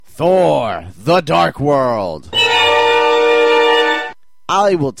Thor, The Dark World. I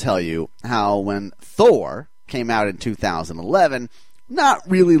will tell you how when Thor came out in 2011, not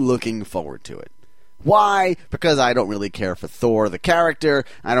really looking forward to it. Why? Because I don't really care for Thor, the character.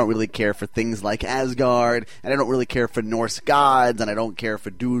 I don't really care for things like Asgard. And I don't really care for Norse gods. And I don't care for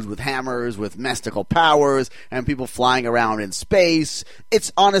dudes with hammers, with mystical powers, and people flying around in space.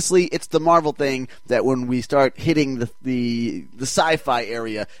 It's the Marvel thing that when we start hitting the sci-fi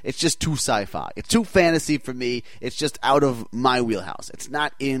area, it's just too sci-fi. It's too fantasy for me. It's just out of my wheelhouse. It's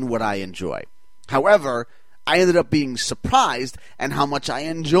not in what I enjoy. However, I ended up being surprised at how much I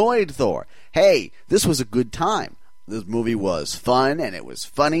enjoyed Thor. Hey, this was a good time. This movie was fun, and it was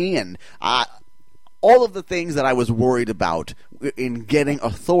funny, and all of the things that I was worried about in getting a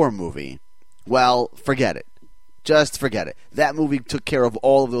Thor movie, well, forget it. Just forget it. That movie took care of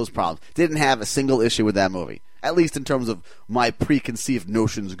all of those problems. Didn't have a single issue with that movie, at least in terms of my preconceived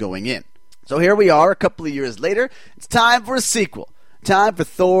notions going in. So here we are, a couple of years later. It's time for a sequel. Time for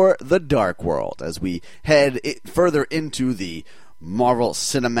Thor, The Dark World, as we head further into the Marvel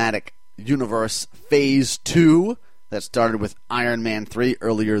Cinematic Universe Phase 2 that started with Iron Man 3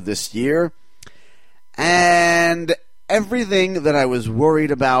 earlier this year. And everything that I was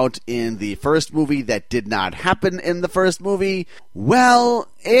worried about in the first movie that did not happen in the first movie, well,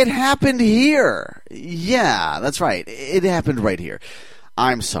 it happened here. Yeah, that's right. It happened right here.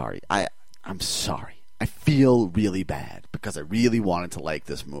 I'm sorry. I'm sorry. I feel really bad because I really wanted to like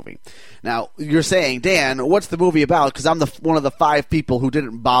this movie. Now, you're saying, Dan, what's the movie about? Because I'm one of the 5 people who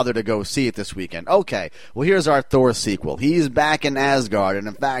didn't bother to go see it this weekend. Okay, well, here's our Thor sequel. He's back in Asgard, and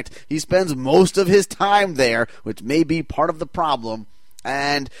in fact, he spends most of his time there, which may be part of the problem.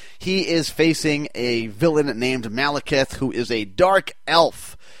 And he is facing a villain named Malekith, who is a dark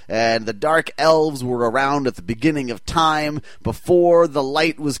elf. And the dark elves were around at the beginning of time before the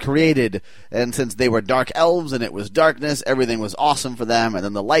light was created. And since they were dark elves and it was darkness, everything was awesome for them. And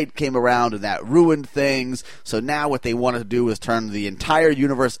then the light came around and that ruined things. So now what they wanted to do is turn the entire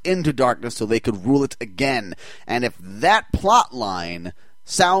universe into darkness so they could rule it again. And if that plot line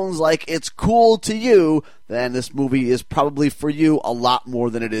sounds like it's cool to you, then this movie is probably for you a lot more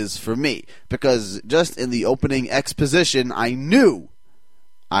than it is for me. Because just in the opening exposition, I knew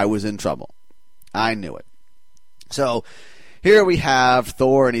I was in trouble. I knew it. So here we have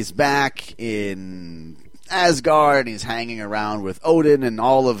Thor, and he's back in Asgard, and he's hanging around with Odin and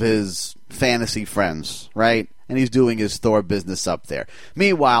all of his fantasy friends, right? And he's doing his Thor business up there.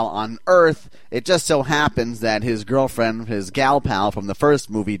 Meanwhile, on Earth, it just so happens that his girlfriend, his gal pal from the first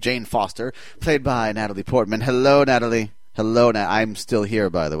movie, Jane Foster, played by Natalie Portman. Hello, Natalie. Hello, I'm still here,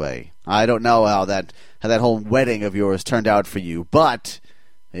 by the way. I don't know how that whole wedding of yours turned out for you, but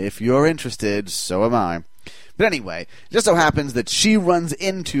if you're interested, so am I. But anyway, it just so happens that she runs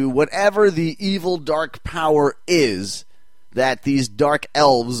into whatever the evil dark power is that these dark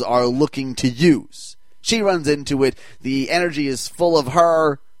elves are looking to use. She runs into it. The energy is full of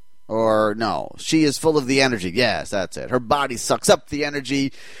her. Or no, she is full of the energy. Yes, that's it. Her body sucks up the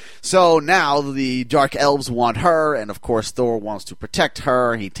energy. So now the dark elves want her, and of course Thor wants to protect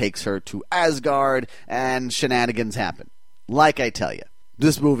her. He takes her to Asgard, and shenanigans happen. Like I tell you.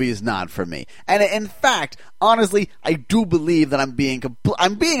 This movie is not for me. And in fact, honestly, I do believe that I'm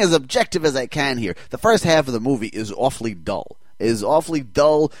being as objective as I can here. The first half of the movie is awfully dull.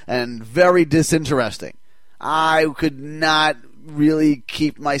 And very disinteresting. I could not really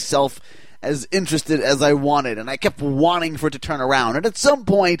keep myself as interested as I wanted, and I kept wanting for it to turn around. And at some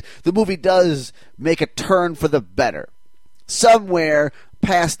point, the movie does make a turn for the better. Somewhere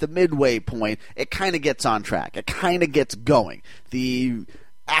past the midway point, it kind of gets on track. It kind of gets going. The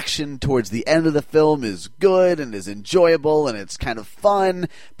action towards the end of the film is good and is enjoyable and it's kind of fun,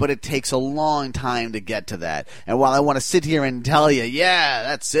 but it takes a long time to get to that. And while I want to sit here and tell you, yeah,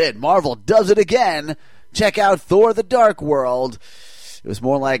 that's it, Marvel does it again, check out Thor the Dark World, it was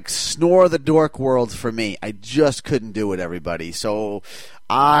more like Snore the Dork World for me. I just couldn't do it, everybody. So,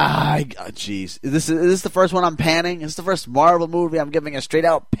 geez. Is this the first one I'm panning? Is this the first Marvel movie I'm giving a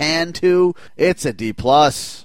straight-out pan to? It's a D+.